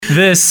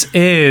This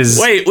is...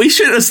 Wait, we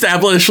should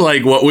establish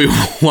like what we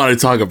want to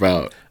talk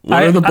about.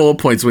 What are the bullet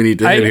points we need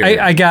to hit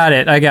here? I got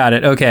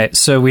it. Okay,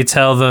 so we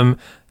tell them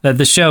that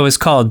the show is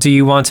called Do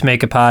You Want to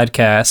Make a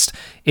Podcast?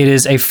 It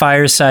is a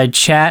fireside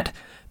chat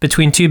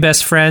between two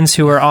best friends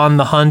who are on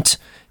the hunt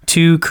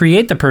to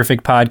create the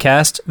perfect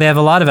podcast. They have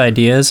a lot of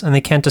ideas and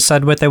they can't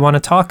decide what they want to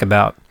talk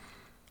about.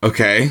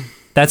 Okay.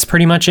 That's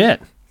pretty much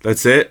it.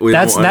 That's it.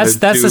 That's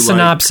the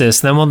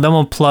synopsis. Then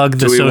we'll plug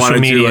the social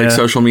media. Do like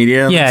social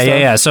media?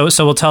 Yeah. So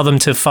we'll tell them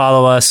to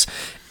follow us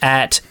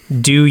at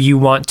Do You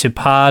Want to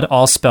Pod,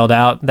 all spelled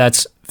out.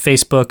 That's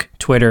Facebook,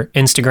 Twitter,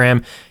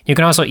 Instagram. You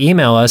can also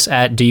email us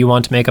at Do You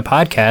Want to Make a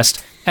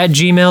Podcast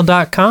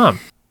 @gmail.com.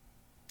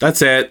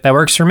 That's it. That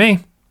works for me.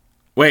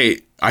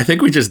 Wait, I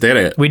think we just did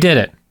it. We did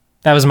it.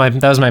 That was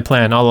my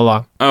plan all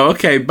along. Oh,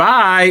 okay.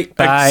 Bye.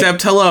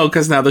 Except hello,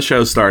 because now the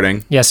show's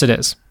starting. Yes, it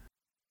is.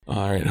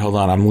 All right, hold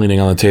on. I'm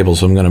leaning on the table,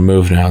 so I'm going to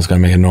move now. It's going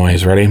to make a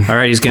noise. Ready? All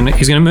right, he's gonna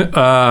move.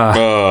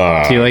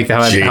 Do you like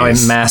how I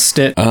masked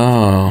it?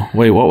 Oh,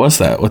 wait, what was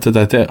that? What did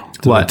that do?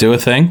 Did it do a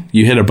thing?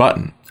 You hit a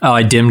button. Oh,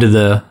 I dimmed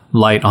the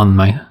light on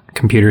my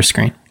computer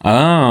screen.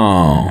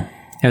 Oh.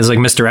 It was like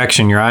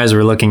misdirection. Your eyes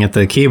were looking at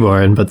the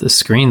keyboard, but the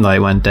screen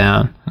light went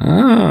down.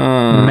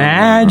 Oh.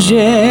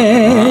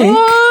 Magic.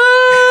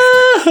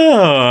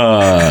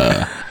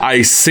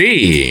 I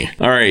see.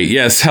 All right.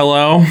 Yes.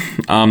 Hello.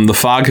 The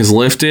fog has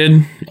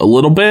lifted a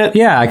little bit.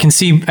 Yeah, I can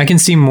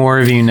see more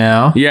of you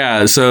now.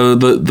 Yeah. So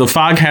the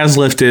fog has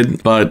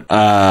lifted, but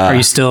are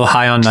you still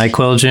high on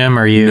NyQuil, Jim?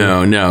 Are you?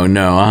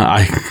 No.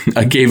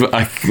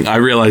 I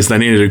realized I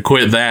needed to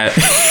quit that.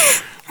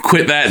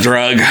 Quit that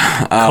drug.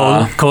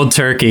 Cold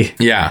turkey.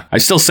 Yeah. I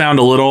still sound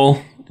a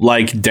little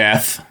like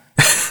death,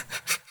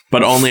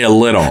 but only a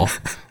little.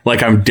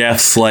 Like I'm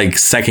Death's like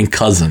second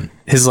cousin.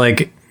 His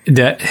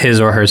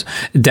or hers.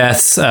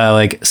 Death's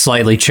like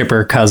slightly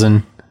chipper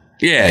cousin.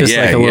 Yeah, just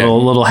like a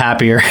little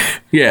happier.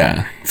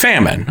 Yeah,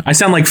 Famine. I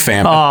sound like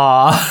Famine.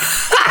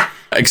 Aw.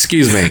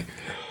 Excuse me.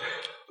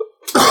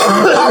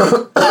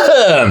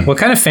 What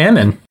kind of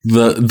famine?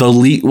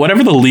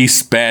 Whatever the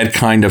least bad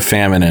kind of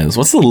famine is.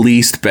 What's the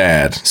least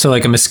bad? So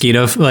like a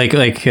mosquito,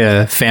 like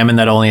famine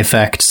that only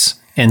affects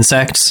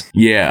insects.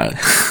 Yeah.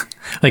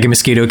 Like a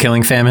mosquito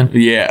killing famine.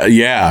 Yeah.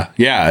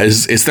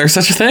 Is there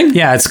such a thing?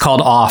 Yeah, it's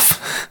called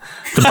Off.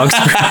 The bug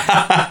spray.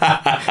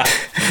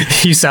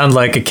 You sound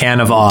like a can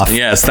of Off.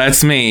 Yes,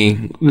 that's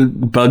me,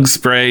 Bug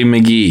Spray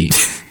McGee.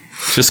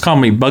 Just call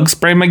me Bug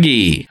Spray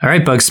McGee. All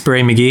right, Bug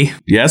Spray McGee.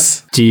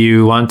 Yes? Do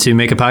you want to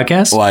make a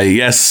podcast? Why,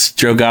 yes,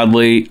 Joe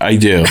Godley, I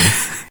do.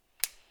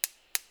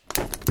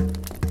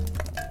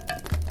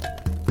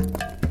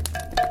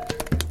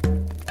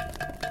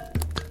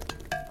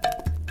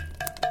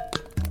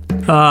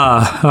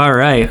 All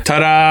right.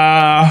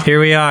 Ta-da! Here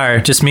we are,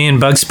 just me and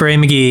Bug Spray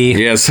McGee.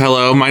 Yes,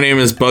 hello, my name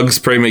is Bug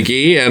Spray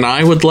McGee, and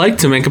I would like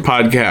to make a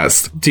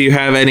podcast. Do you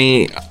have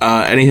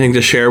anything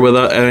to share with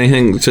us?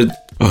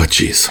 Oh,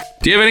 jeez.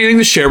 Do you have anything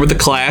to share with the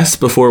class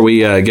before we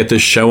get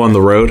this show on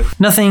the road?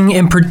 Nothing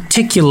in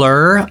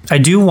particular. I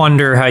do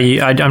wonder how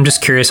you... I'm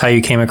just curious how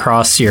you came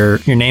across your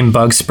name,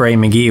 Bug Spray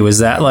McGee. Was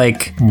that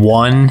like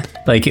one...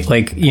 Like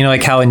you know,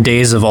 like how in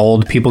days of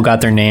old, people got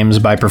their names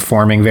by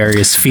performing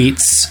various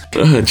feats?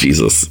 Oh,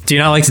 Jesus. Do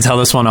you not like to tell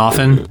this one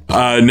often? No,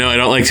 I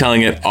don't like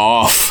telling it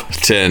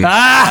often. Oh,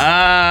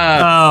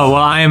 well,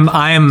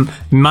 I am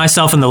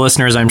myself and the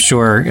listeners, I'm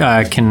sure,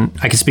 I can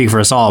speak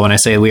for us all when I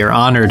say we are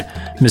honored,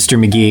 Mr.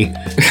 McGee,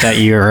 that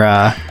you're...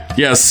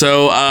 Yeah,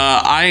 so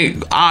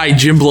I,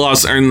 Jim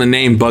Bloss, earned the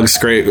name Bug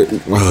Spray...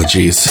 Oh,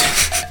 jeez.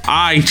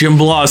 I, Jim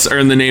Bloss,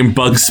 earned the name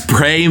Bug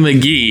Spray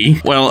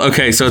McGee. Well,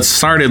 okay, so it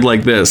started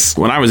like this.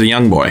 When I was a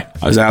young boy,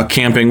 I was out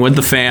camping with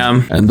the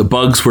fam, and the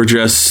bugs were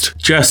just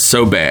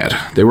so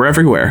bad. They were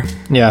everywhere.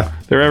 Yeah.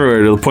 They're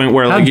everywhere to the point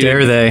where... How like,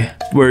 dare they?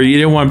 Where you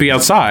didn't want to be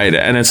outside,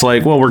 and it's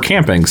like, well, we're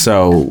camping,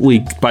 so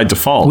by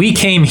default... We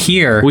came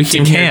here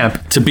to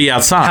camp. To be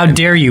outside. How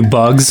dare you,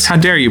 bugs? How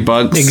dare you,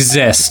 bugs?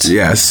 Exist.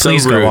 Yes, so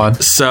Please rude. Go on.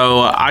 So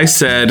I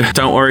said,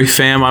 don't worry,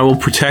 fam, I will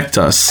protect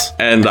us.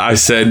 And I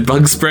said,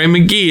 Bug Spray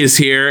McGee is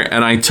here,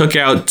 and I took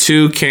out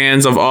 2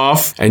 cans of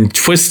Off and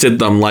twisted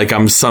them like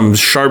I'm some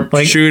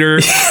sharpshooter.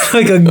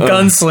 Like a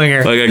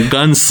gunslinger. Like a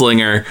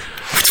gunslinger.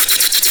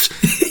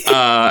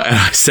 And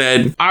I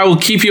said, I will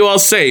keep you all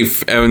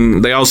safe.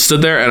 And they all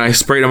stood there, and I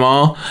sprayed them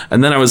all.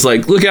 And then I was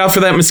like, look out for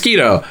that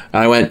mosquito.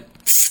 And I went,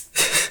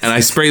 and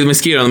I sprayed the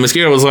mosquito, and the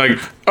mosquito was like,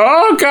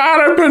 oh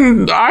God,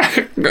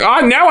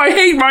 now I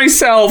hate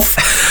myself.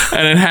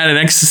 And it had an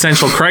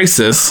existential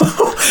crisis.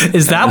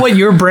 Is that what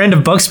your brand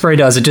of bug spray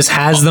does? It just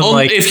has them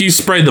like... If you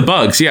spray the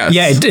bugs, yes.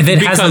 Yeah,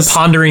 it has them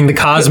pondering the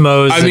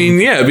cosmos. I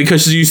mean, yeah,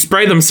 because you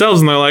spray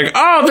themselves and they're like,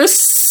 oh,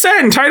 this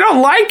scent, I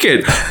don't like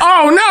it.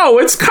 Oh no,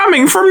 it's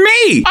coming from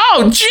me.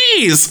 Oh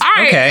geez.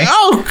 Okay.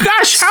 Oh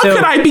gosh, how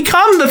could I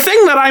become the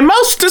thing that I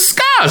most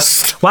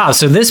disgust? Wow,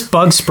 so this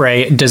bug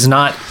spray does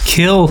not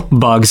kill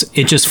bugs.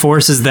 It just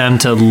forces them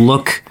to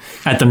look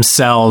at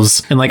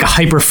themselves in like a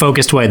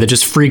hyper-focused way that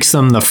just freaks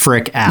them the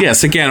frick out.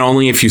 Yes, again,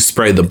 only if you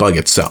spray the bug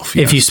itself.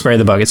 If you spray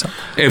the bug itself.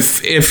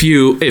 If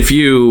you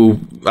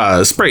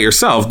spray it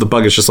yourself, the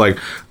bug is just like,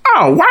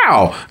 oh,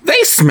 wow,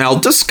 they smell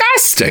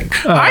disgusting.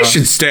 I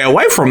should stay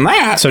away from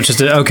that. So it's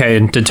just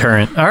a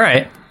deterrent. All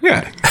right.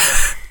 Yeah.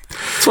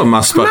 That's what my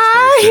bug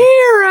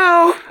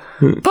My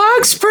hero,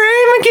 Bug Spray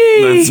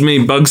McGee. That's me,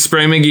 Bug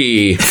Spray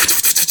McGee.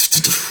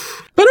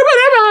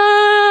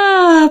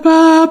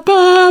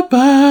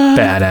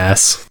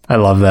 Badass. I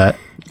love that.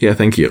 Yeah,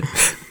 thank you.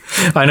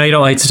 I know you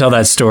don't like to tell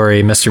that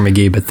story, Mr.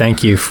 McGee, but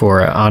thank you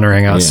for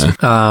honoring us.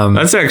 Yeah.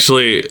 That's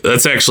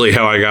actually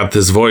how I got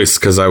this voice,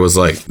 because I was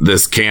like,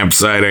 this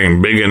campsite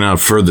ain't big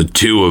enough for the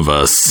two of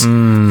us.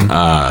 And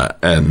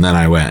then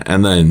I went,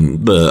 and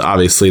then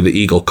obviously the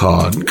eagle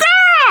called.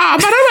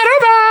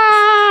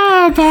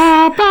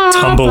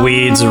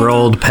 Tumbleweeds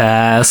rolled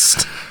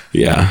past.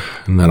 Yeah,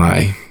 and then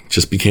I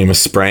just became a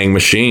spraying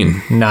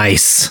machine.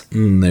 Nice.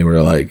 And they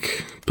were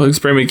like, Bug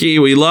Spray McGee,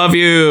 we love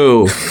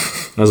you.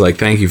 I was like,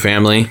 thank you,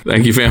 family.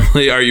 Thank you,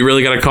 family. Are you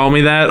really going to call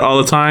me that all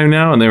the time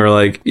now? And they were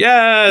like,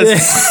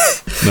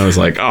 yes. And I was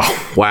like,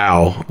 oh,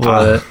 wow.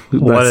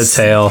 What a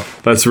tale.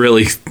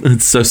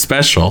 It's so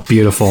special.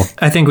 Beautiful.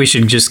 I think we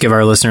should just give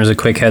our listeners a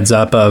quick heads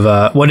up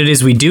of what it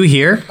is we do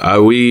here.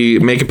 We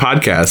make a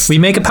podcast. We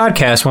make a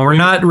podcast when we're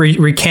not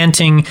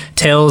recanting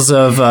tales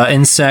of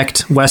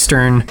insect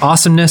Western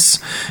awesomeness.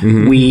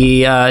 Mm-hmm.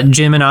 We,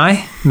 Jim and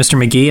I, Mr.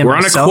 McGee and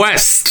myself, on a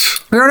quest.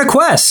 We're on a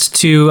quest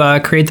to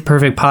create the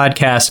perfect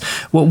podcast.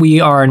 What we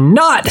are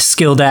not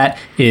skilled at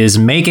is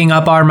making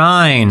up our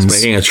minds.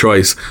 Making a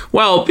choice.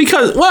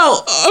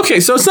 Okay,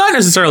 so it's not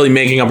necessarily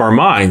making up our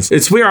minds.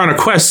 It's we're on a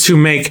quest to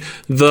make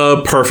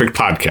the perfect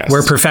podcast.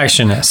 We're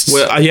perfectionists.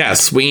 Well,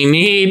 yes, we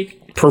need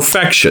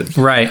perfection.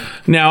 Right.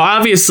 Now,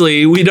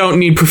 obviously, we don't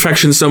need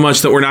perfection so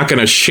much that we're not going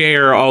to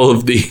share all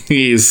of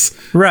these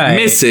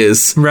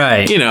misses.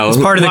 Right. You know, it's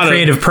part of the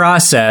creative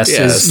process.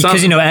 Because,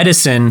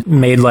 Edison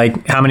made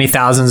like how many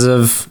thousands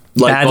of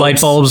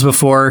light bulbs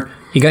before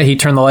he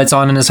turned the lights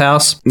on in his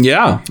house?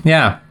 Yeah.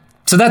 Yeah.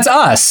 So that's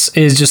us,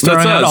 is just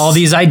throwing out all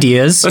these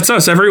ideas. That's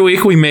us. Every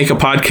week we make a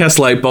podcast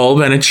light bulb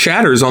and it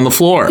shatters on the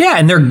floor. Yeah,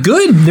 and they're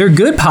good. They're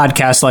good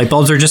podcast light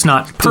bulbs. They're just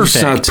not perfect.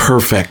 They're just not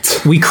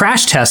perfect. We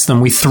crash test them.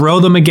 We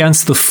throw them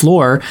against the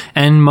floor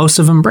and most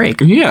of them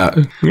break.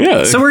 Yeah.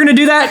 Yeah. So we're going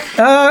to do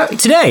that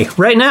today,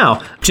 right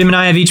now. Jim and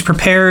I have each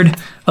prepared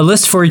a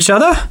list for each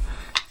other,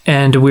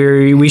 and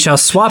we shall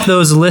swap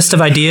those list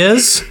of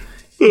ideas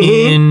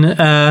in,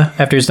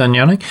 after he's done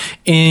yawning,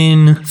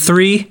 in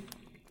 3,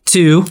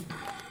 2,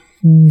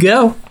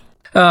 go.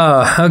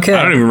 Okay.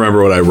 I don't even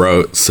remember what I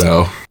wrote,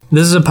 so.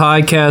 This is a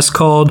podcast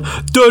called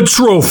The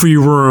Trophy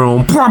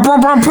Room.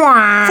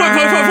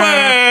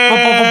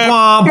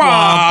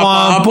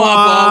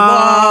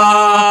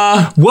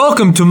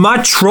 Welcome to my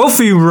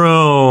trophy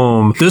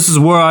room. This is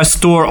where I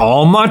store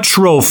all my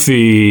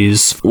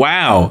trophies.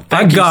 Wow.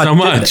 Thank you so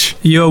much.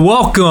 You're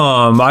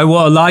welcome. I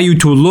will allow you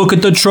to look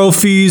at the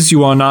trophies.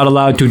 You are not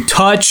allowed to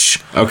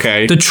touch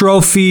the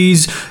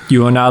trophies.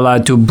 You are not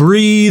allowed to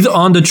breathe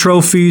on the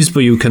trophies,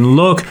 but you can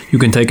look, you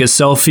can take a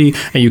selfie,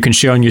 and you can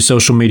share on your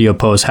social media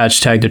posts. #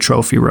 the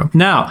trophy room.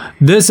 Now,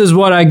 this is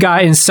what I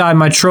got inside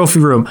my trophy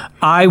room.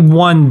 I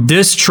won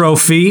this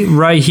trophy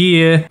right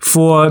here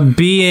for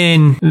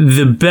being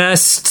the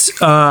best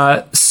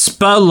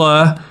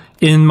speller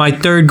in my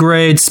 3rd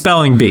grade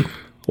spelling bee.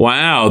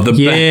 Wow.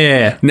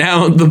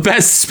 Now, the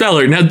best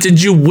speller. Now,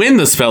 did you win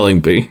the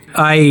spelling bee?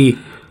 I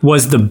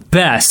was the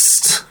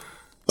best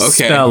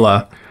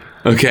speller.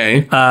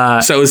 Okay.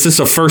 So is this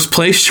a first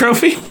place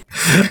trophy?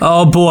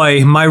 Oh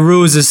boy, my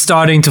ruse is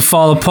starting to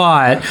fall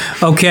apart.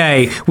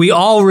 Okay, we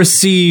all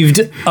received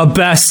a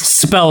best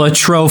speller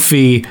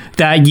trophy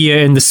that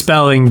year in the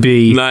spelling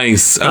bee.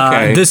 Nice.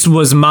 Okay. This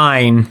was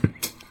mine.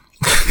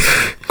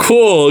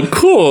 Cool.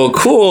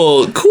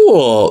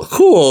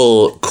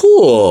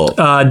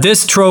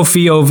 This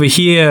trophy over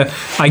here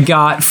I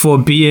got for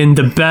being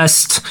the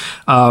best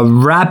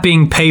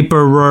wrapping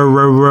paper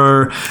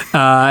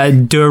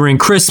during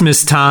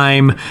Christmas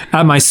time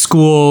at my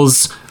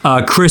school's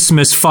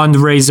Christmas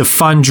fundraiser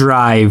fund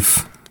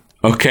drive.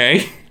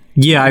 Okay.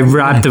 Yeah, I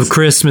wrapped the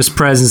Christmas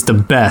presents the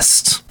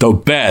best. The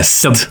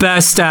best. The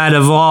best out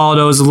of all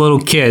those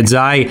little kids.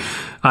 I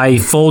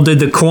folded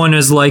the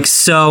corners like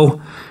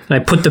so. And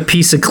I put the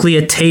piece of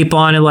clear tape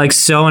on it like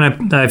so,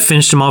 and I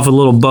finished them off with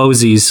little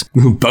bozies.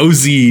 Little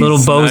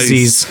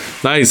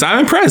bozies. Nice. I'm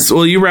impressed.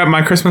 Will you wrap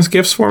my Christmas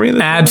gifts for me?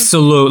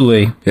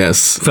 Absolutely.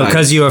 Yes.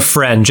 Because you're a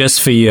friend,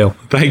 just for you.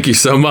 Thank you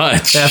so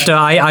much. After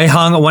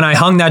when I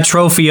hung that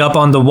trophy up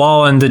on the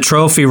wall in the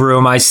trophy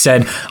room, I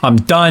said, I'm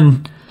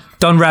done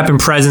wrapping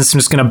presents. I'm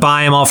just going to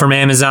buy them all from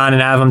Amazon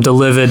and have them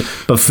delivered.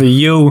 But for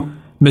you,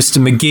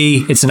 Mr.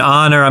 McGee, it's an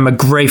honor. I'm a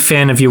great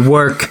fan of your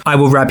work. I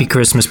will wrap you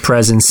Christmas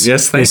presents.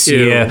 Yes, thank this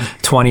you. Year,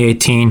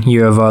 2018,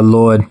 year of our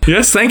Lord.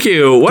 Yes, thank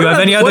you. Do you have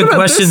any other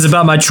questions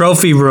about my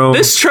trophy room?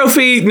 This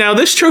trophy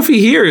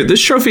here,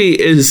 this trophy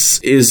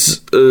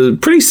is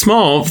pretty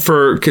small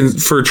for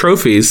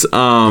trophies.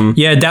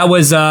 Yeah, that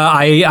was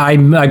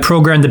I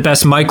programmed the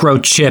best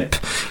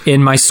microchip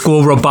in my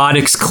school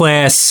robotics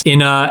class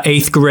in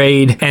 8th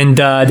grade, and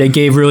they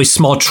gave really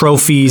small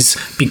trophies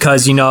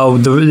because the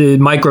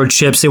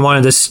microchips, they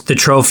wanted the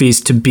trophies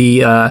to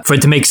be for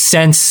it to make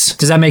sense.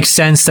 Does that make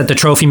sense? That the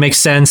trophy makes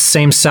sense,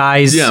 same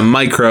size? Yeah,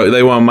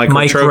 they want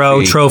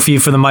micro trophy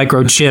for the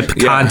microchip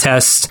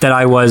contest that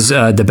I was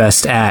the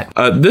best at.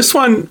 This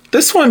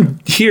one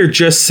here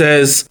just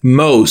says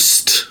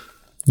most.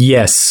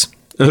 Yes.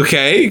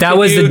 Okay, that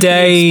was the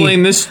day.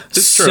 Explain this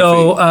trophy.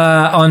 So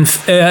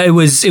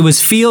it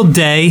was field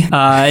day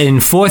in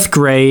 4th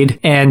grade,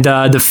 and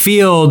the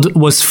field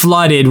was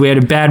flooded. We had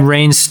a bad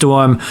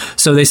rainstorm,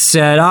 so they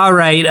said, "All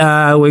right,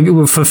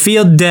 for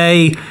field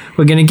day,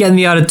 we're gonna get in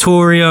the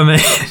auditorium,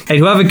 and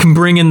whoever can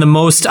bring in the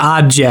most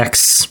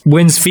objects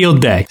wins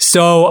field day."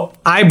 So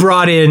I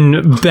brought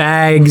in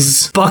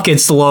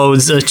buckets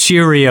loads of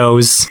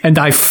Cheerios, and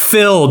I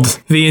filled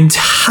the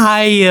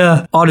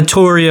entire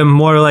auditorium,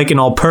 more like an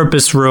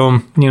all-purpose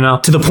room,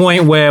 to the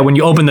point where when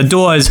you open the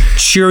doors,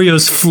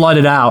 Cheerios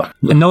flooded out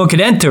and no one could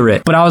enter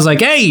it. But I was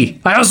like, hey,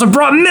 I also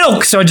brought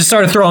milk. So I just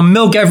started throwing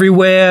milk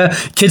everywhere.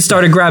 Kids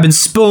started grabbing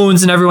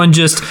spoons, and everyone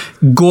just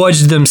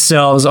gorged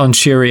themselves on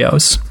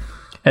Cheerios.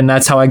 And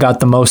that's how I got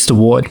the most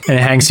award, and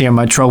it hangs here in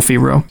my trophy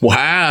room.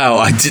 Wow,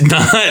 I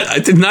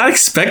did not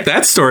expect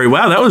that story.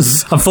 Wow, that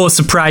was... I'm full of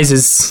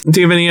surprises.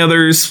 Do you have any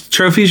other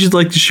trophies you'd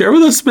like to share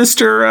with us,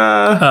 Mr.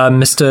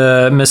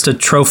 Mr.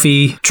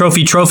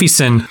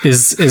 Trophyson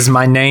is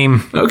my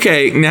name.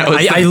 Okay, now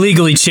I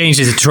legally changed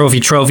it to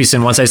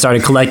Trophyson once I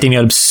started collecting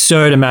an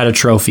absurd amount of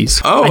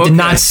trophies. Oh, I did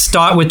not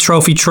start with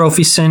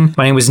Trophyson.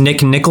 My name was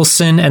Nick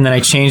Nicholson, and then I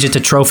changed it to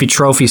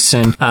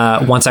Trophyson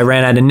once I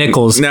ran out of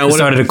nickels and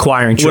started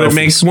acquiring trophies. Would it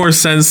make more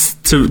sense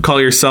to call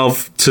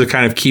yourself, to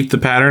kind of keep the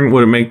pattern,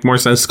 would it make more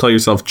sense to call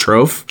yourself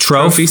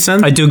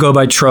Trophyson? I do go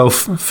by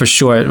Troph for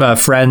short.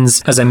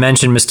 Friends, as I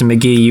mentioned, Mr.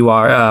 McGee, you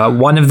are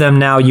one of them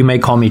now. You may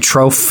call me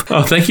Troph.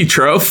 Oh, thank you,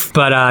 Troph.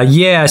 But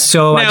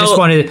so now, I just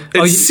wanted...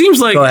 It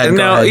seems like... Go ahead.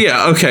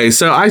 Yeah, okay.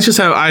 So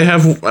I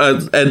have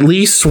at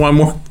least one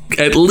more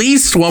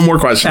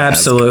question.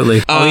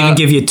 Absolutely. I'll even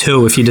give you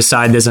 2 if you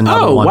decide there's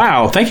another one. Oh,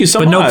 wow. Thank you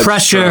so much. But no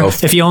pressure.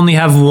 Troph. If you only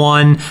have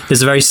one,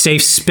 there's a very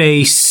safe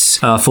space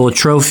full of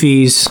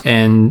trophies.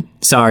 And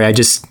sorry, I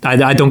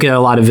don't get a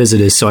lot of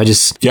visitors. So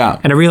Yeah.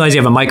 And I realize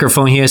you have a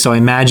microphone here, so I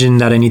imagine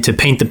that I need to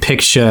paint the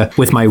picture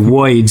with my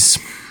words.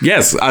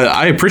 Yes,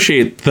 I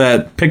appreciate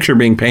that picture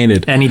being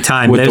painted.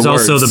 Anytime. There's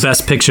also the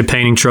best picture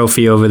painting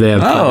trophy over there.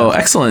 Oh,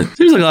 excellent.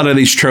 Seems like a lot of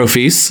these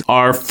trophies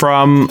are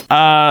from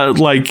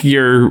like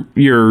your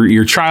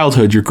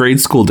childhood, your grade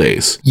school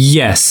days.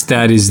 Yes,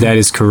 that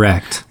is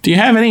correct. Do you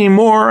have any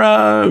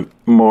more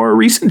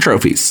recent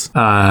trophies?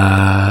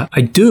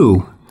 I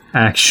do.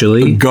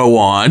 Actually, go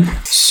on.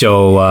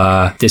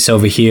 So this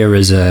over here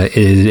is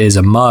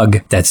a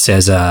mug that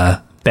says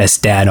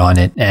best dad on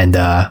it, and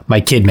my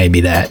kid made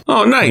me that.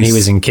 Oh, nice. When he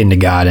was in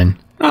kindergarten.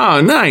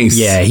 Oh, nice.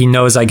 Yeah, he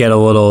knows I get a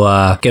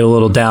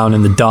little down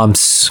in the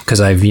dumps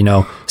because I've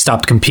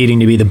stopped competing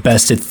to be the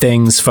best at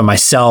things for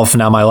myself.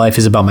 Now my life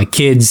is about my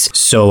kids.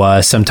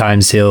 So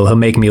sometimes he'll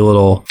make me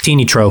little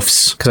teeny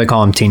trophs because I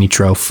call him Teeny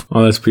Troph.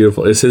 Oh, that's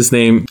beautiful. Is his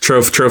name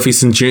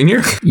Trophyson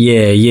Jr.?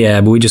 Yeah,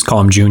 but we just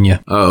call him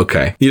Junior. Oh,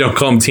 okay. You don't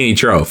call him Teeny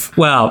Troph.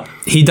 Well,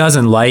 he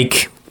doesn't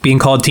like being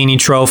called Teeny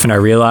Troph, and I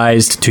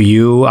realized to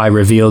you, I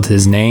revealed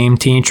his name,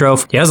 Teeny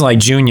Troph. He doesn't like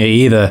Junior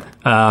either.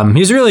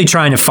 He's really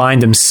trying to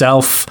find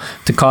himself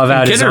to carve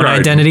out his own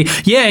identity.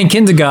 Yeah, in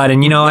kindergarten,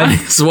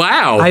 Nice.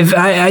 Wow.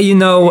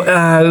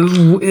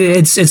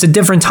 It's a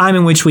different time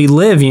in which we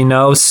live,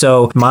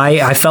 So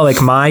I felt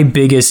like my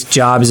biggest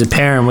job as a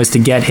parent was to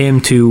get him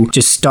to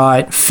just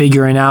start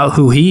figuring out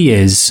who he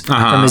is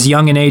from as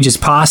young an age as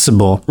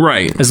possible.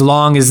 Right. As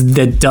long as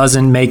he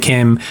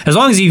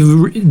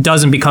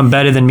doesn't become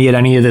better than me at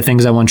any of the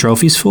things I won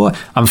trophies for,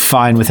 I'm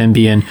fine with him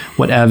being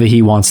whatever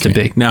he wants to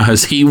be. Now,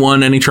 has he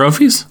won any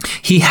trophies?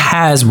 He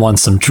has won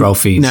some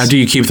trophies. Now, do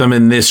you keep them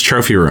in this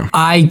trophy room?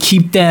 I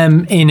keep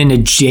them in an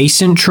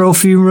adjacent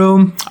trophy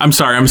room. I'm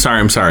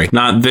sorry.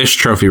 Not this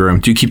trophy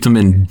room. Do you keep them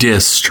in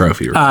this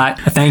trophy room?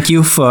 Thank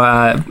you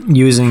for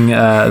using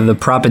the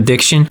proper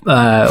diction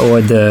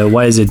or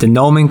the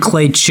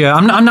nomenclature.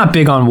 I'm not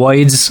big on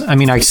words. I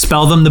mean, I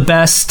spell them the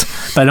best,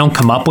 but I don't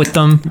come up with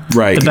them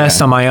the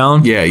best on my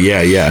own.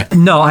 Yeah.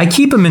 No, I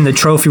keep him in the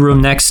trophy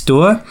room next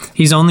door.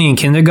 He's only in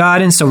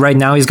kindergarten, so right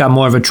now he's got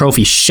more of a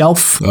trophy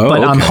shelf.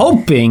 But I'm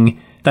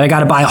hoping that I got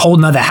to buy a whole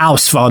nother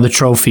house for all the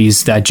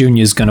trophies that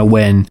Junior's going to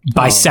win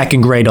by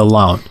 2nd grade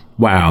alone.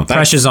 Wow.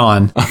 Pressure's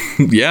on.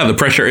 Yeah, the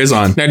pressure is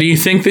on. Now, do you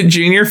think that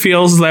Junior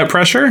feels that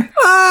pressure?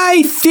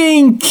 I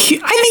think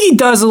he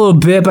does a little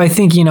bit, but I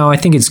think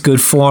it's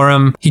good for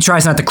him. He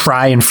tries not to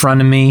cry in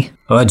front of me.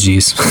 Oh,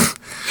 jeez.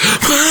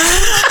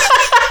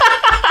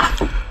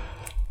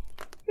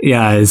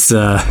 Yeah,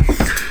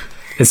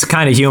 it's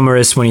kind of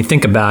humorous when you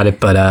think about it,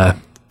 but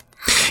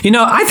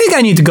I think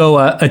I need to go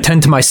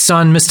attend to my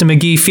son, Mr.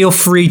 McGee. Feel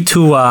free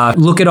to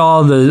look at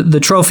all the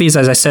trophies.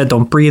 As I said,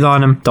 don't breathe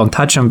on them, don't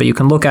touch them, but you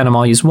can look at them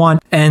all you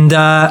want. And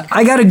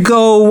I got to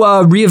go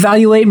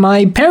reevaluate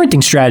my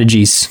parenting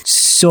strategies.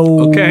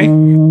 So, Okay.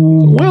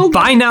 Well,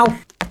 bye now.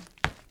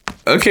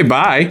 Okay,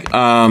 bye.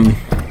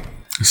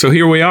 So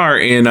here we are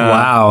in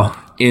Wow.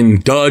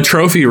 in the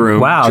trophy room.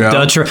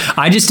 Wow. Joe.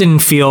 I just didn't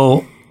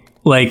feel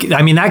like,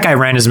 I mean, that guy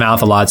ran his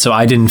mouth a lot, so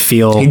I didn't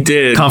feel He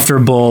did.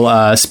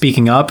 comfortable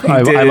speaking up.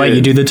 I did. let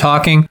you do the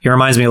talking. He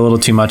reminds me a little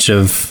too much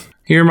of...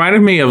 He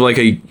reminded me of like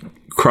a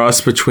cross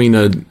between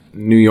a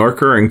New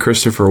Yorker and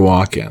Christopher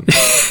Walken.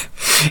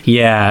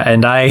 Yeah,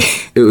 and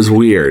It was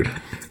weird.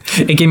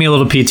 it gave me a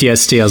little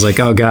PTSD. I was like,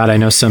 oh God, I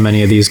know so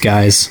many of these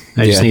guys.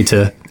 I just Yeah. need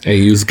to, Hey,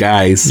 use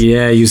guys.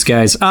 use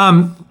guys.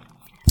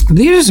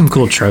 These are some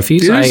cool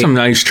trophies. These are some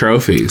nice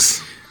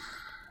trophies.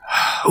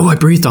 Oh, I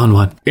breathed on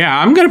one. Yeah,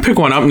 I'm gonna pick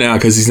one up now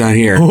because he's not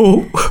here.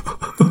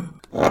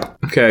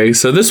 Okay,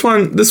 so this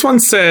one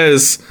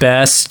says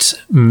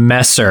Best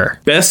messer.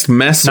 best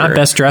messer. Not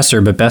best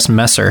dresser, but best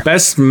messer.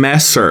 Best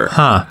messer.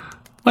 Huh.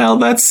 Well,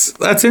 that's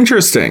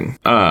interesting.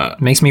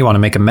 Makes me want to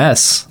make a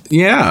mess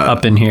Yeah.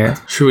 up in here.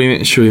 Should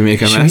we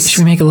make a mess? Should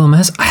we make a little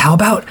mess? How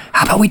about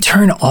we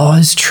turn all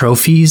his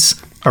trophies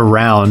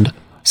around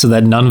so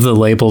that none of the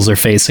labels are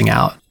facing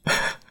out?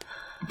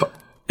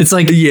 It's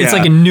like it's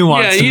like a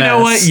nuanced Yeah, you mess. know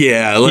what?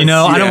 Yeah,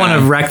 I don't want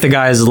to wreck the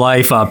guy's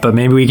life up, but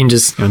maybe we can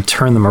just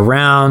turn them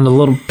around a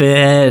little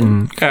bit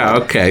and Yeah,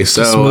 okay.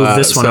 So just move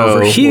this one over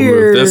we'll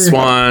here, move this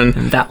one.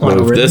 and that one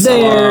move over this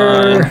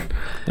there. one.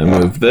 And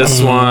move this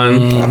one.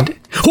 And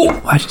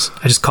I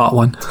just caught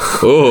one.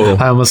 Oh,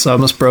 I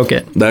almost broke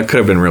it. that could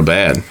have been real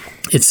bad.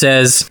 It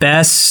says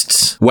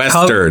best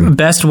Western.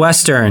 Best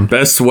Western.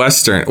 Best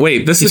Western.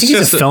 Wait, this You is think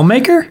just he's a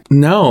filmmaker?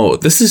 No,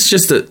 this is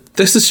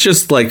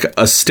just like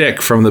a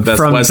stick from the Best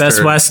From Western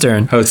Best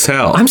Western.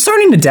 Hotel. I'm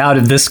starting to doubt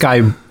if this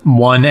guy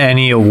won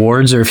any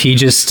awards or if he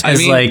just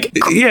is like...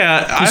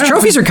 yeah, His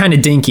trophies are kind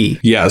of dinky.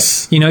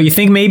 Yes. You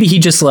think maybe he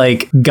just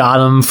like got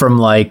them from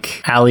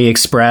like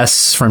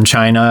AliExpress from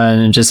China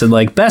and just said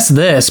like, best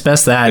this,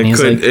 best that. And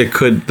he's like,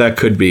 That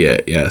could be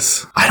it.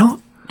 Yes. I don't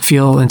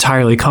feel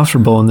entirely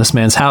comfortable in this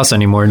man's house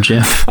anymore,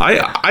 Jim.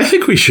 I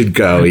think we should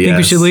go. I think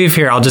we should leave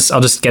here. I'll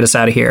just get us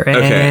out of here.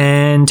 Okay.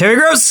 And Terry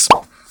Gross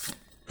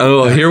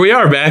Oh, here we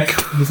are back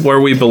where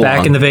we belong.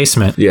 back in the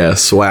basement.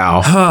 Yes.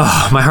 Wow.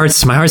 Oh, my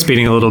heart's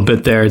beating a little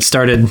bit there. It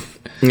started.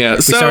 Yeah.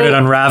 We started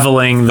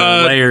unraveling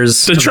the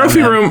layers. The of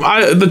trophy that. room.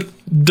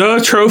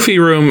 The trophy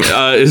room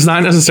is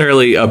not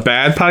necessarily a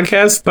bad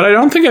podcast, but I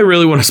don't think I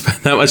really want to spend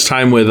that much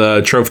time with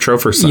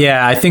Tropherson.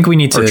 Yeah, I think we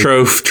need to Or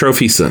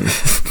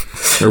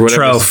Trophyson. Or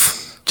whatever.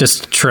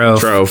 Just Trove.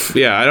 Trove.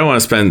 Yeah, I don't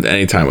want to spend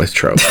any time with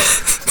Trove.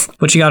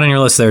 What you got on your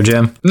list there,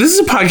 Jim? This is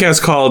a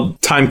podcast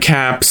called Time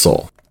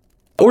Capsule.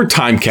 Or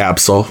Time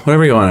Capsule.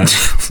 Whatever you want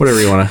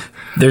to.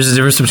 There's a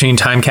difference between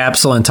time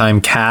capsule and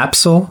time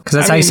capsule? Because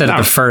that's how you said it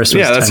the first.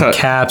 Was that's time how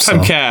capsule.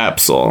 Time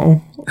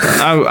Capsule.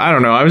 I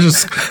don't know. I was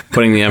just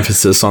putting the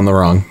emphasis on the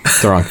wrong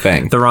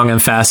thing. The wrong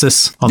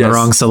emphasis on the Yes.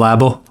 wrong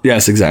syllable.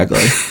 Yes, exactly.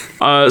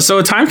 So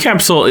a time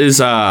capsule is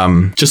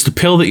just a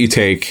pill that you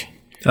take,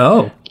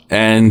 Oh.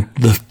 and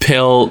the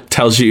pill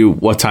tells you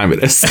what time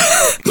it is.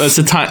 That's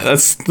a time.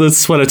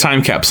 That's what a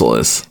time capsule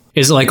is.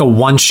 Is it like a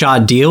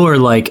one-shot deal, or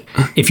like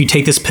if you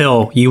take this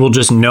pill, you will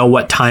just know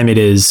what time it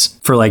is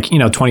for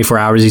 24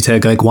 hours? You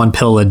take like one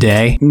pill a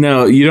day.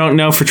 No, you don't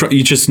know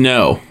you just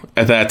know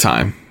at that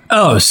time.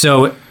 Oh,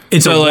 so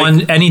it's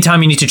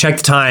anytime you need to check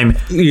the time,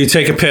 You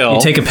take a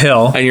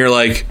pill. and you're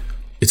like,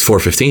 it's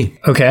 4:15,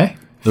 Okay.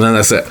 and then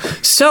that's it.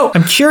 So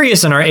I'm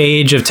curious, in our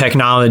age of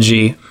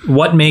technology,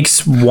 what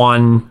makes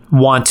one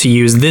want to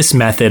use this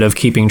method of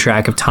keeping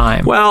track of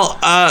time? Well,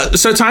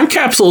 so time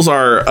capsules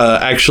are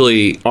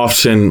actually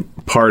often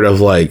part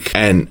of like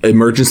an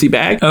emergency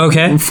bag.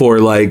 Okay. For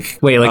like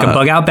Wait, like a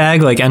bug out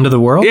bag, like end of the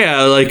world?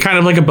 yeah, like kind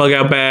of like a bug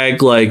out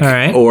bag, like All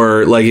right.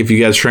 or like if you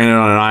get stranded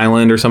on an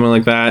island or something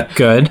like that.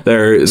 Good. So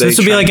this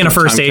would be like in a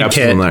first aid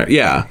kit.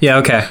 Yeah. Yeah,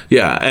 okay.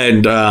 Yeah,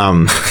 and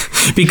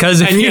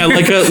Because if And yeah, you're,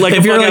 like a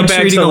if you're bug-out like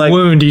bag, treating so a like-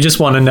 wound, you just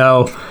want to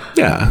know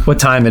yeah. what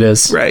time it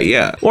is. Right,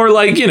 yeah. Or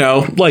like,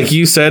 like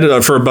you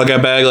said, for a bug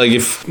out bag, like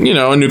if,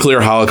 a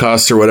nuclear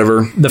holocaust or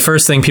whatever. The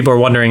first thing people are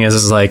wondering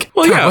is like,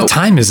 Well, God, yeah. what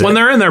time is it? When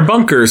they're in their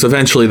bunkers,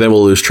 eventually they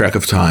will lose track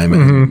of time.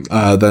 And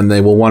then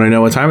they will want to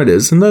know what time it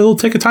is. And they'll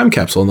take a time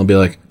capsule and they'll be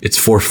like, it's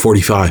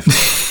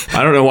 4:45.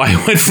 I don't know why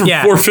I went from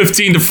Yeah.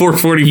 4:15 to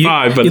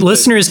 4:45. But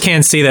listeners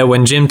can't see that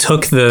when Jim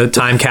took the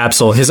time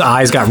capsule, his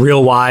eyes got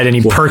real wide and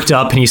he perked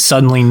up and he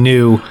suddenly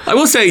knew. I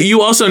will say,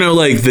 you also know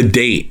like the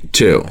date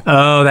too.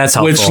 Oh, that's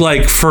helpful. Which,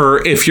 like,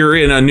 if you're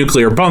in a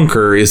nuclear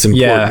bunker, is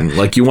important. Yeah.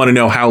 Like, you want to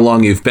know how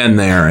long you've been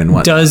there and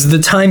what. Does the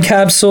time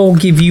capsule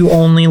give you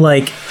only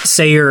like,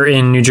 say you're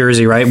in New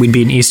Jersey, right? We'd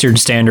be in Eastern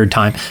Standard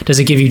Time. Does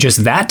it give you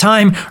just that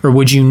time, or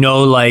would you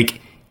know like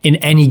in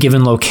any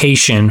given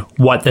location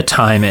what the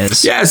time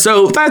is. Yeah,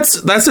 so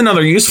that's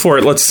another use for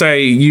it. Let's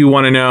say you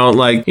want to know,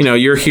 like, you know,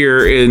 you're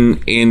here in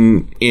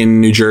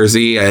New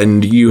Jersey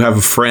and you have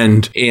a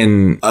friend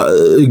in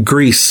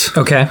Greece.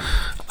 Okay.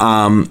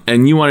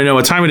 And you want to know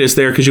what time it is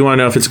there because you want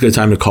to know if it's a good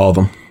time to call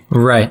them.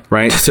 Right.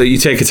 Right? So you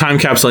take a time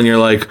capsule and you're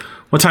like,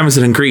 what time is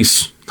it in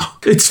Greece?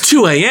 It's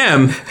 2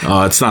 a.m.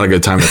 Oh, it's not a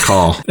good time to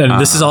call.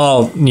 And this is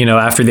all, you know,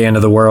 after the end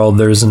of the world.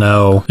 There's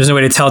no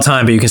way to tell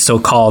time, but you can still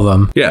call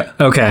them. Yeah.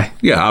 Okay.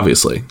 Yeah,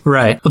 obviously.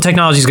 Right. Well,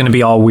 technology is going to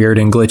be all weird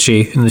and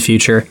glitchy in the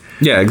future.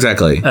 Yeah,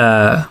 exactly.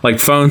 Like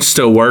phones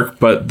still work,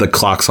 but the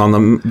clocks on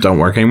them don't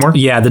work anymore.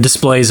 Yeah, the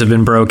displays have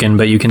been broken,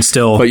 but you can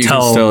still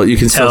tell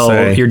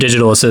say your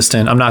digital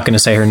assistant. I'm not going to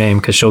say her name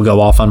because she'll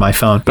go off on my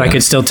phone, but I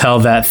could still tell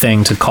that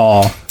thing to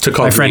call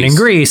my friend in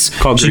Greece.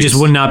 She just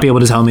would not be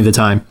able to tell me the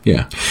time.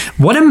 Yeah.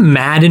 What a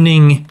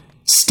maddening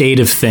state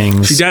of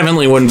things. She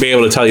definitely wouldn't be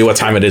able to tell you what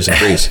time it is in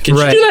Greece. Can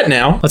she do that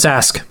now? Let's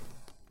ask.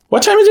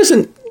 What time is it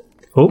in...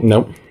 Oh,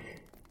 nope.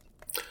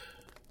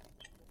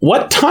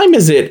 What time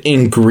is it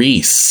in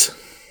Greece?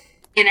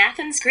 In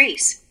Athens,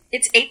 Greece.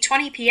 It's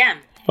 8:20 p.m.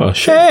 Oh,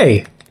 shit.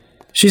 Hey,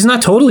 she's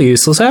not totally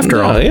useless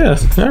after all. Yeah.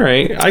 All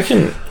right. I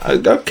can...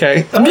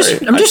 okay. I'm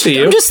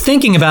just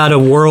thinking about a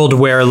world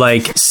where,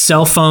 like,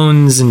 cell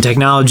phones and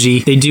technology,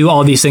 they do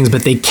all these things,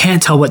 but they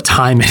can't tell what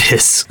time it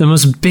is. The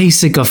most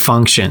basic of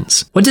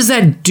functions. What does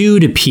that do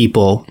to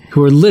people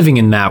who are living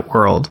in that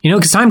world? You know,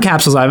 because time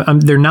capsules,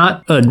 they're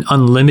not an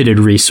unlimited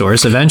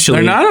resource. Eventually,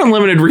 they're not an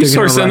unlimited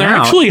resource, and they're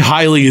actually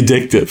highly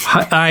addictive.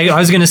 I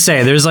was going to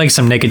say, there's like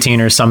some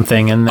nicotine or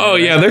something. Oh,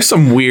 yeah, there's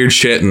some weird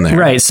shit in there.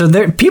 Right, so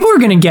people are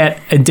going to get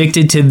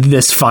addicted to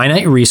this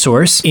finite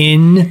resource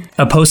in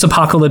a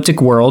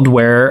post-apocalyptic world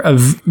where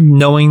of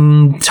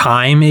knowing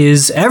time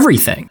is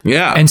everything.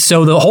 Yeah. And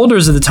so the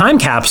holders of the time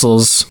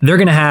capsules, they're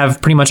going to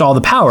have pretty much all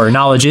the power.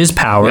 Knowledge is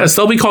power. Yes,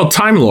 they'll be called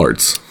Time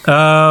Lords.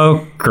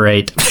 Oh,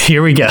 great.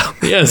 Here we go.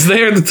 Yes,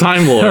 they are the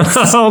Time Lords.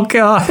 Oh,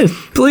 God.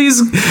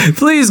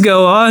 Please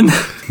go on.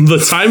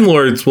 The Time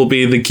Lords will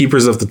be the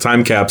keepers of the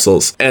time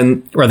capsules.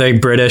 And are they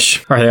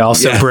British? Are they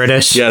also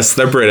British? Yes,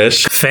 they're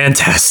British.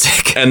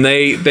 Fantastic. And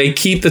they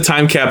keep the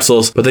time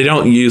capsules, but they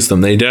don't use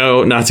them. They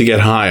know not to get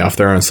high off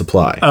their own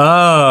supply.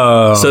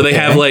 Oh. So they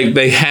have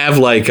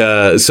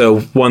so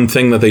one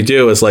thing that they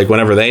do is, like,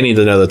 whenever they need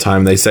to know the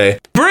time, they say,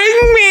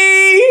 "Bring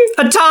me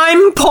a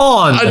time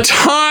pawn. A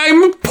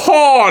time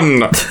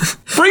pawn.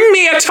 Bring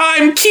me a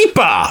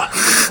timekeeper."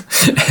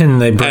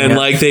 And they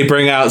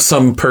bring out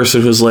some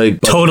person who's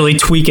like totally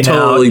tweaking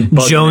out,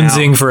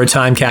 jonesing for a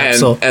time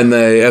capsule. And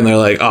they're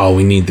like, "Oh,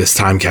 we need this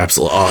time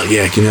capsule. Oh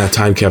yeah, give me that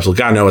time capsule.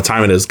 Gotta know what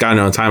time it is. Gotta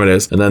know what time it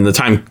is." And then the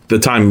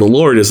time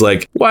Lord is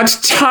like, "What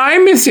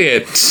time is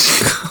it,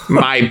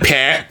 my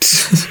pet?"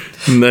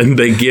 And then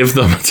they give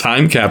them a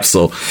time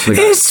capsule.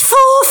 It's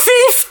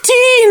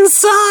 4:15,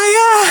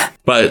 sire.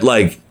 But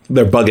like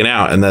they're bugging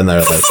out, and then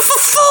they're like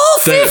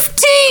 4:15.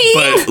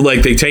 But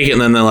like they take it,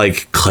 and then they're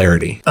like,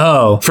 clarity.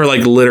 Oh, for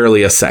like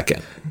literally a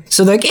second.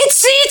 So they're like,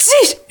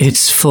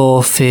 it's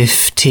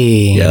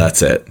 4:15. Yeah,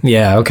 that's it.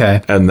 Yeah,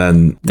 okay. And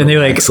then they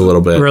like relax a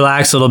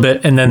little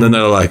bit, and then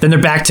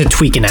they're back to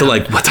tweaking out. To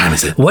like, what time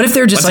is it? What if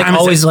they're just like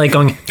always like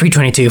going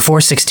 3:22,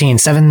 4:16,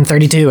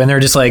 7:32, and they're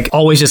just like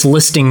always just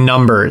listing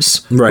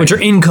numbers, which are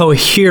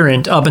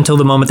incoherent up until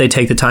the moment they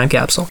take the time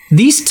capsule.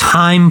 These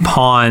time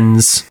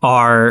pawns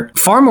are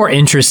far more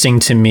interesting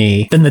to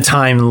me than the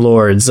Time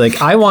Lords. Like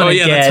I want to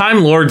get the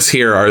Time Lords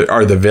here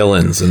are the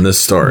villains in this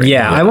story.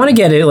 Yeah, I want to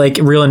get it like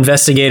real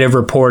investigative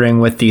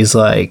reporting with these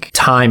like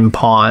time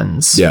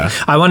pawns. Yeah.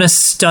 I want to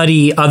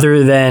study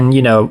other than,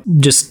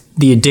 just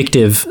the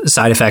addictive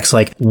side effects,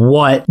 like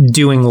what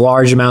doing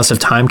large amounts of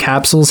time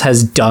capsules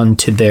has done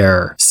to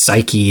their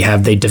psyche.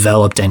 Have they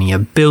developed any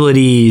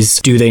abilities?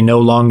 Do they no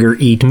longer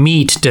eat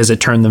meat? Does it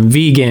turn them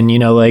vegan?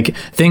 Like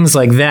things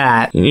like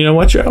that. You know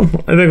what, Joe?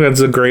 I think that's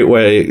a great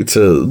way to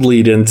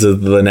lead into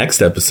the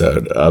next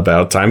episode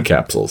about time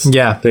capsules.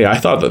 Yeah. I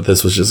thought that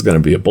this was just going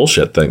to be a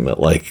bullshit thing that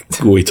like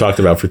we talked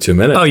about for 2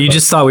 minutes. Oh, you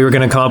just thought we were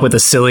going to come up with a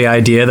silly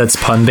idea that's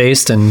pun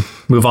based and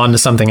move on to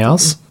something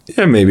else?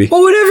 Yeah, maybe.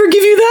 What would ever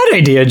give you that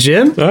idea,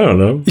 Jim? I don't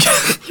know.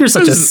 You're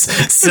such a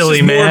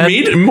silly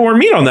man. More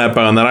meat on that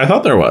bone than I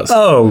thought there was.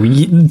 Oh,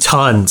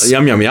 tons.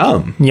 Yum, yum,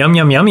 yum. Yum,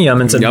 yum, yum,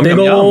 yum. It's a big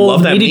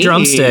old meaty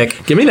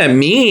drumstick. Give me that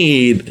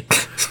meat.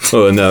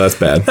 Oh, no, that's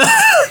bad.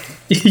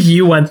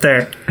 You went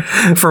there.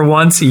 For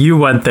once, you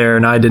went there,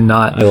 and I did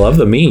not. I love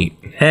the meat.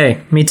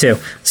 Hey, me too.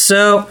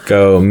 So...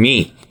 Go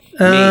meat.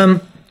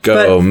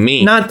 Go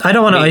meat. I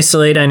don't want to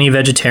isolate any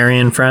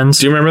vegetarian friends.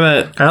 Do you remember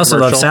that? I also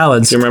love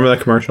salads. Do you remember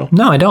that commercial?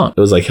 No, I don't. It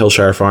was like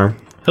Hillshire Farm.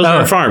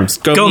 Hillshire Farms.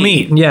 Go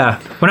meat. Yeah.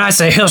 When I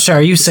say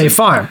Hillshire, you say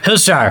farm.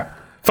 Hillshire.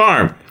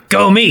 Farm.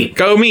 Go meat.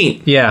 Go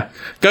meat. Yeah.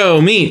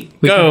 Go meat.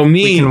 Go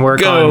meat. We can work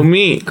go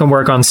meat. Can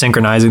work on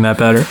synchronizing that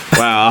better.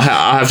 Wow,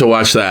 I'll have to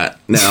watch that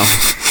now.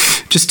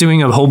 Just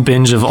doing a whole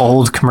binge of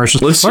old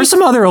commercials. What are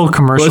some other old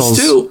commercials?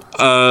 Let's do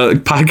a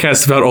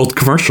podcast about old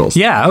commercials.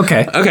 Yeah,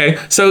 okay. Okay,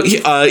 so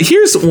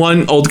here's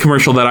one old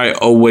commercial that I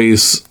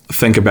always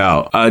think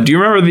about. Do you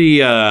remember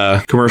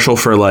the commercial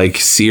for like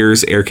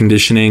Sears air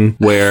conditioning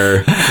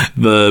where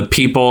the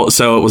people,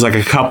 so it was like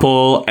a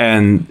couple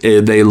and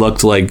they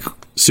looked like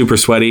super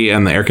sweaty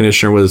and the air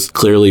conditioner was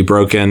clearly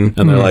broken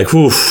and they're like,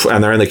 woof,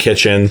 and they're in the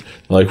kitchen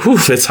like,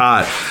 woof, it's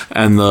hot.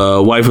 And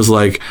the wife was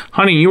like,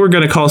 honey, you were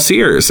going to call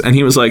Sears. And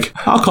he was like,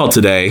 I'll call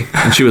today.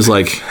 And she was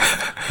like,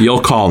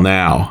 you'll call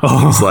now.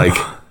 He was like,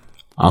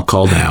 I'll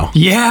call now.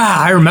 Yeah,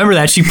 I remember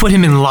that. She put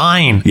him in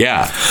line.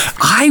 Yeah.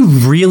 I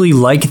really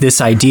like this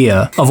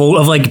idea of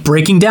like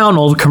breaking down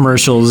old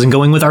commercials and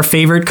going with our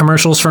favorite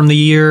commercials from the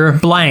year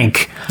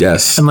blank.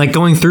 Yes. And like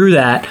going through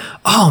that.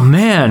 Oh,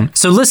 man.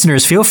 So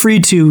listeners, feel free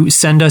to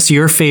send us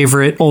your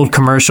favorite old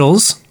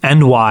commercials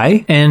and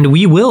why, and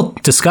we will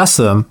discuss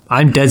them.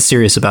 I'm dead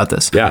serious about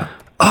this. Yeah.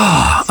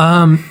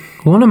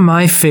 One of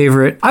my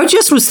favorite, I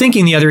just was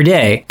thinking the other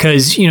day,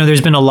 because, you know,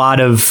 there's been a lot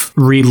of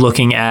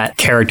re-looking at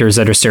characters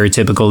that are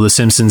stereotypical. The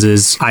Simpsons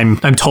is, I'm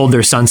told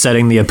they're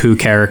sunsetting the Apu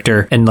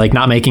character and like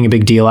not making a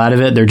big deal out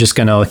of it. They're just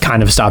going to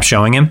kind of stop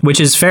showing him,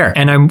 which is fair.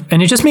 And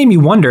it just made me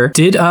wonder,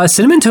 did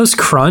Cinnamon Toast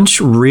Crunch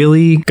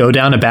really go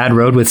down a bad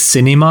road with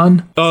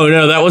Cinnamon? Oh,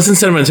 no, that wasn't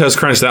Cinnamon Toast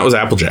Crunch. That was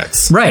Apple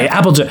Jacks. Right,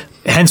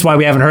 hence why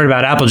we haven't heard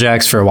about Apple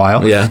Jacks for a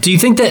while. Yeah. Do you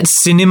think that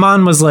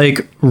Cinnamon was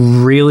like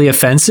really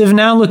offensive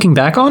now looking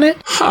back on it?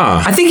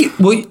 Huh. I think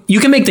you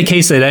can make the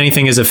case that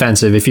anything is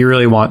offensive if you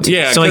really want to.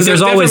 Yeah, so like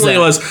there's always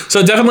that.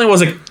 It definitely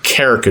was a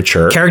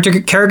caricature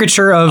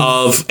Caricature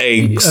of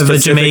a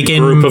Jamaican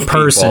group of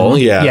person. People.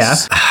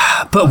 Yes.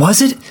 Yeah. But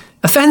was it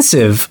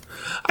offensive?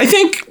 I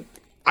think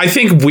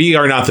we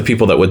are not the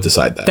people that would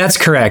decide that. That's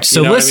correct. So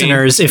You know what I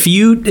listeners, if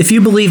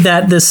you believe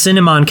that the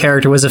Cinnamon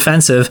character was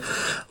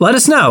offensive, let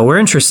us know. We're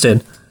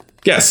interested.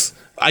 Yes.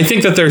 I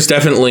think that there's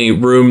definitely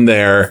room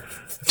there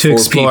To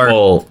explore.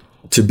 people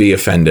to be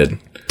offended.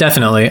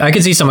 Definitely. I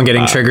could see someone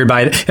getting triggered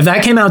by it. If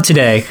that came out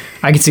today,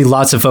 I could see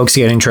lots of folks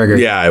getting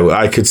triggered. Yeah,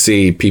 I could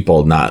see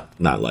people not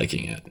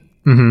liking it.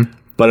 Mm-hmm.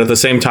 But at the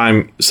same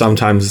time,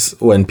 sometimes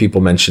when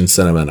people mention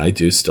cinnamon, I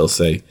do still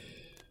say,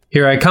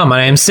 Here I come.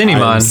 I am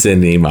Cinnamon. I'm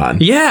Cinnamon.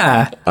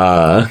 Yeah.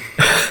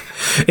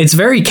 It's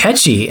very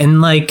catchy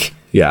and like,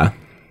 Yeah.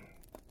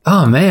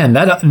 oh man,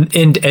 that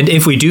and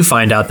if we do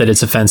find out that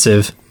it's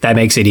offensive, that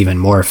makes it even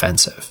more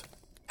offensive.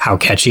 How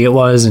catchy it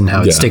was and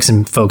how it sticks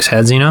in folks'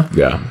 heads, you know?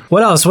 Yeah.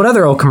 What else? What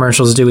other old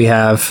commercials do we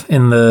have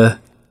in the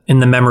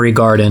memory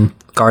garden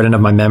of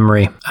my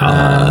memory?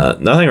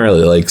 Nothing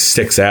really like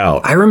sticks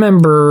out. I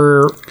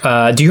remember,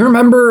 do you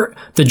remember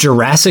the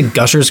Jurassic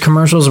Gushers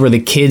commercials where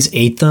the kids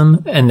ate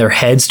them and their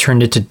heads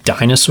turned into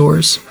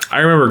dinosaurs? I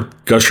remember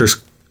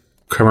Gushers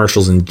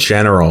commercials in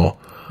general.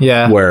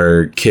 Yeah.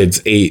 Where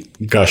kids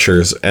ate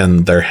Gushers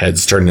and their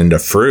heads turned into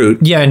fruit.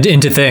 Yeah, and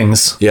into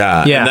things.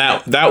 Yeah. Yeah.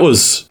 And that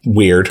was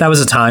weird. That was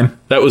a time.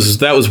 That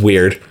was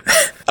weird.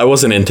 I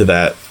wasn't into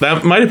that.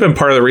 That might have been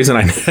part of the reason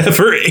I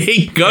never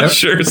ate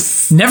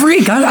Gushers. Never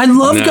ate Gushers. I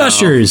love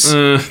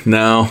Gushers.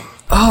 No.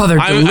 Oh, they're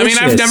delicious.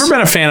 I've never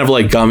been a fan of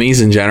like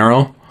gummies in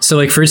general. So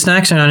like fruit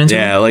snacks are not into it?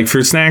 Yeah, like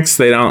fruit snacks,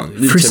 they don't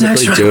Fruit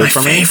snacks typically are do my it for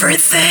me.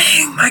 favorite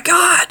thing. My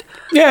God.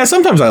 Yeah,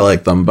 sometimes I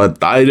like them,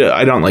 but I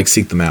don't like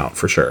seek them out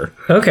for sure.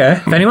 Okay.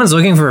 If anyone's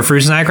looking for a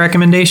fruit snack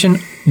recommendation,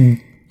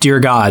 dear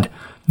God,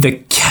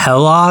 the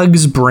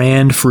Kellogg's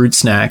brand fruit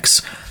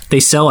snacks, they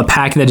sell a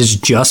pack that is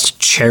just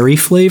cherry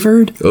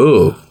flavored.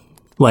 Ooh.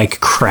 Like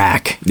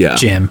crack, Yeah.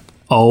 Jim.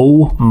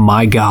 Oh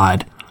my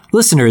God.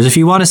 Listeners, if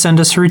you want to send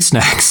us fruit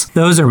snacks,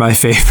 those are my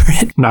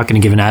favorite. I'm not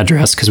going to give an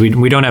address because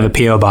we don't have a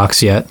P.O.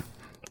 box yet.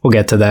 We'll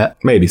get to that.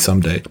 Maybe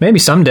someday. Maybe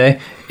someday.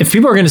 If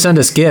people are going to send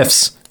us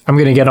gifts, I'm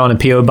going to get on a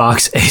P.O.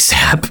 box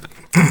ASAP.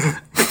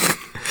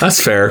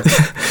 That's fair.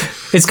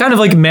 It's kind of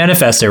like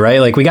manifest it, right?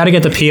 Like we got to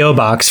get the P.O.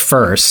 box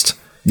first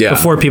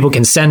before people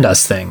can send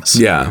us things.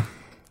 Yeah.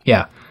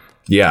 Yeah.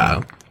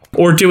 Yeah.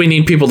 Or do we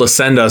need people to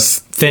send us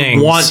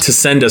Things. Want to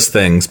send us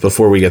things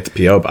before we get the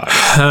P.O. box?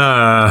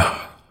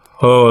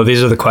 Oh,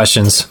 these are the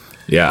questions.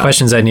 Yeah.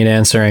 Questions I need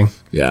answering.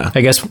 Yeah.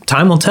 I guess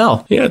time will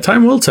tell. Yeah,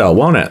 time will tell,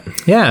 won't it?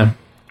 Yeah.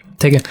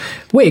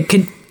 Wait,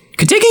 could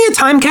taking a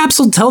time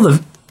capsule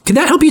could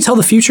that help you tell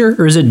the future,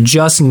 or is it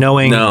just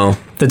knowing? No.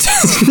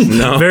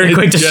 No. Very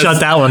quick to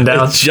shut that one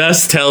down. It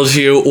just tells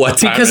you what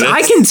time Because it is.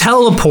 I can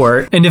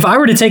teleport, and if I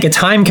were to take a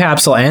time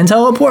capsule and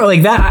teleport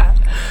like that,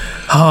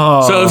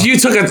 So if you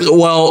took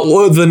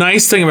the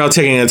nice thing about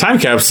taking a time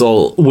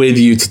capsule with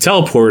you to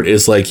teleport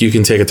is like you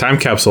can take a time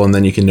capsule and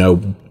then you can know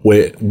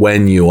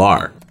when you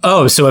are.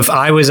 oh, so if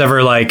I was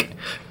ever like,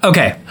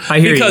 okay, I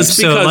hear you.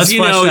 So let's you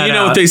flesh know that you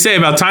know out. what they say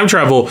about time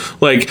travel.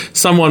 Like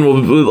someone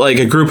will like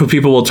a group of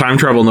people will time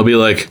travel and they'll be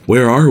like,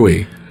 "Where are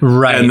we?"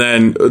 Right. And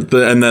then the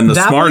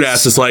That smart was-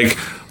 ass is like,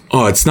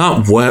 "Oh, it's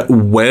not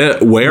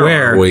where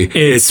are we?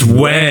 It's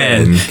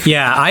when."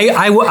 Yeah,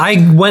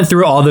 I went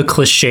through all the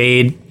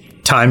cliched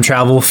time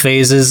travel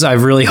phases.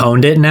 I've really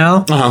honed it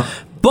now. Uh-huh.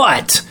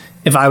 But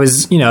if I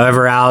was,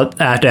 ever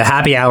out at a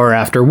happy hour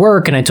after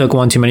work and I took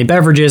one too many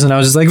beverages and I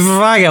was just like,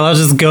 fuck it, let's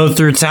just go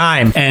through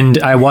time. And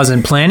I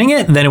wasn't planning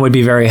it, then it would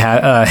be very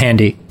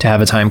handy to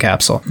have a time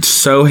capsule.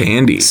 So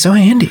handy. So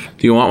handy.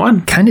 Do you want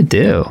one? Kind of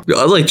do.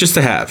 Like, just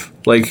to have.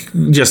 Like,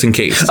 just in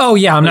case. Oh,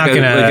 yeah, I'm not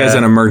going to... Like, as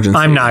an emergency.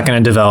 I'm not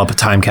going to develop a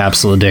time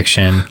capsule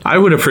addiction. I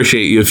would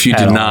appreciate you if you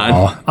did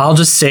not. I'll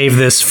just save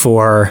this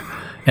for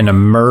an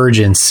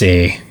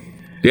emergency.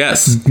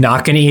 Yes.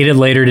 Not going to eat it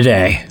later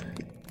today.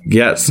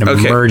 Yes. An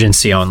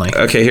emergency only.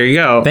 Okay, here you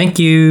go. Thank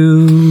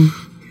you.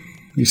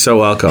 You're so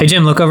welcome. Hey,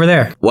 Jim, look over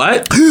there.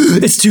 What?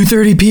 It's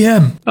 2:30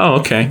 p.m. Oh,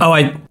 okay.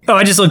 I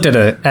just looked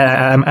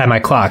at my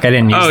clock. I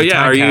didn't use the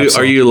time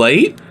capsule. Are you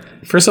late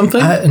for something?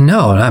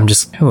 No, I'm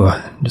just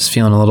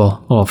feeling a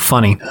little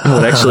funny.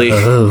 Oh, it actually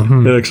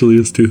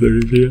is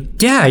 2:30 p.m.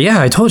 Yeah,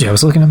 I told you. I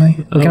was looking at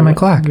my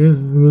clock. Yeah,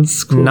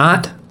 that's cool.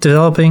 Not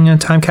developing a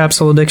time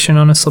capsule addiction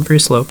on a slippery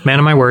slope. Man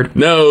of my word.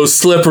 No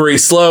slippery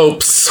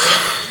slopes.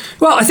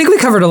 Well, I think we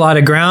covered a lot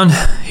of ground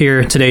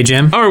here today,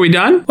 Jim. Oh, are we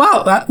done?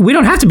 Well, we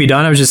don't have to be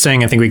done. I was just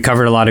saying I think we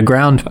covered a lot of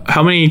ground.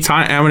 How many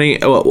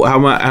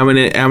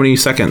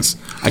seconds?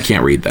 I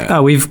can't read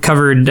that. We've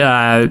covered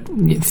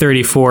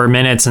 34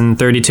 minutes and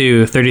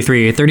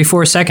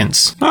 34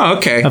 seconds. Oh,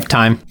 okay. Of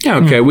time. Yeah,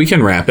 okay. We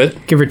can wrap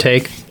it. Give or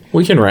take.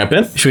 We can wrap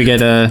it. Should we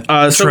get a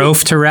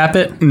trophy to wrap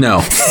it?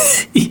 No.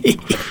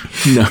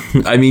 No.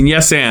 I mean,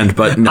 yes,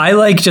 but no. I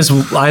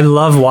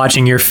love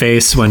watching your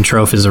face when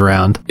Troph is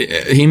around.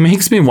 He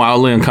makes me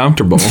wildly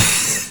uncomfortable.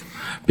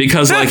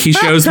 Because, like, he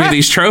shows me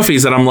these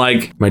trophies and I'm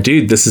like, my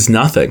dude, this is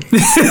nothing.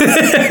 And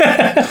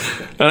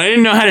I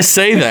didn't know how to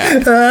say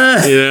that,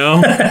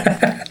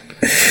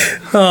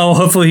 Oh,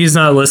 hopefully he's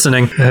not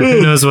listening.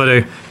 Who knows what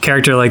a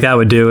character like that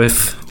would do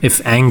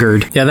if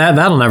angered. Yeah,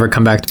 that'll never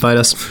come back to bite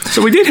us.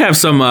 So we did have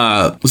some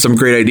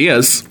great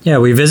ideas. Yeah,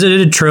 we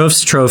visited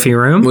Troph's trophy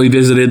room. We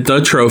visited the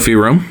trophy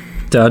room.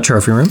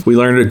 Trophy room. We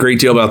learned a great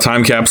deal about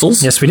time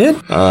capsules. Yes, we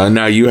did.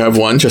 Now you have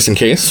one, just in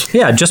case.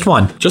 Yeah, just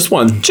one. Just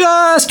one.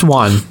 Just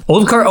one.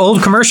 Old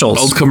commercials.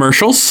 Old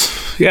commercials.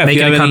 Yeah.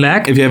 Making a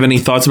comeback. If you have any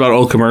thoughts about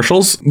old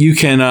commercials, you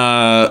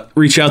can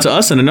reach out to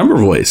us in a number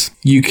of ways.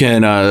 You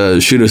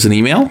can shoot us an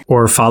email.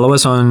 Or follow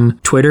us on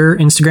Twitter,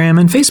 Instagram,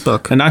 and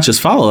Facebook. And not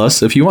just follow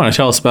us. If you want to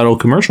tell us about old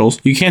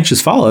commercials, you can't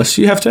just follow us.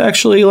 You have to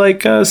actually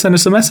send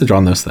us a message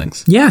on those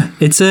things. Yeah,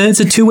 it's a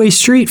two-way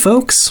street,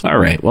 folks. All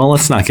right. Well,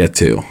 let's not get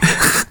too...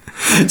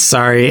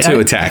 Sorry. Too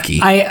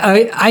attacky.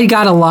 I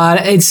got a lot.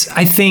 I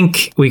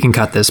think we can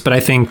cut this, but I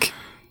think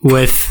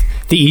with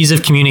the ease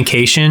of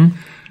communication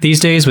these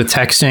days, with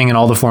texting and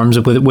all the forms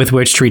with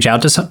which to reach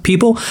out to some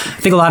people, I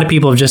think a lot of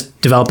people have just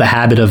developed a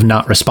habit of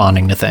not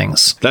responding to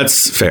things.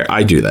 That's fair.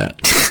 I do that.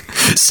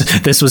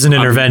 This was an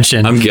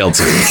intervention. I'm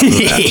guilty.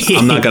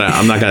 I'm not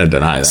gonna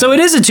deny that. So it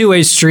is a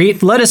two-way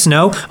street. Let us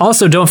know.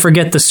 Also, don't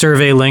forget the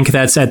survey link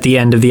that's at the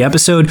end of the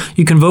episode.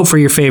 You can vote for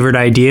your favorite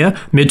idea.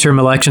 Midterm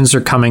elections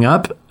are coming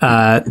up.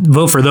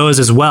 Vote for those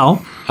as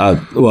well.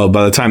 Well,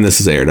 by the time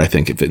this is aired, I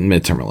think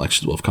midterm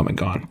elections will have come and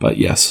gone. But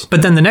yes.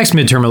 But then the next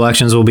midterm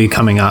elections will be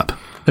coming up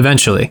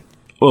eventually.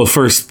 Well,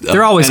 first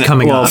they're always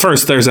coming up. Well,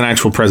 first there's an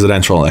actual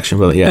presidential election,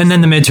 but yeah. And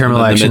then the midterm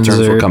elections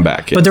will come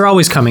back. Yeah. But they're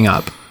always coming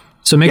up.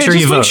 So make sure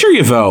you vote. Make sure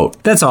you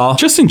vote. That's all.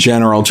 Just in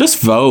general, just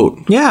vote.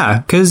 Yeah,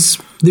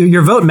 because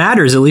your vote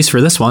matters, at least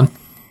for this one.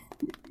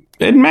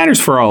 It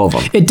matters for all of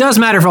them. It does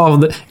matter for all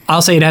of them.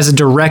 I'll say it has a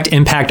direct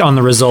impact on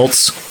the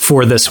results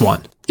for this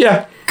one.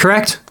 Yeah.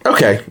 Correct?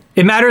 Okay.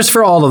 It matters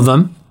for all of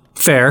them.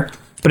 Fair.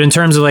 But in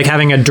terms of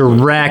having a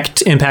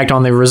direct impact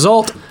on the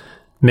result,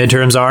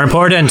 midterms are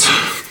important.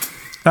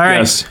 All right.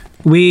 Yes.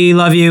 We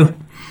love you.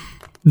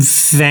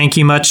 Thank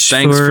you much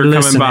for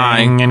listening coming by.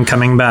 and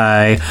coming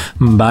by.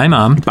 Bye,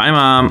 Mom. Bye,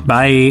 Mom.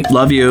 Bye.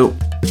 Love you.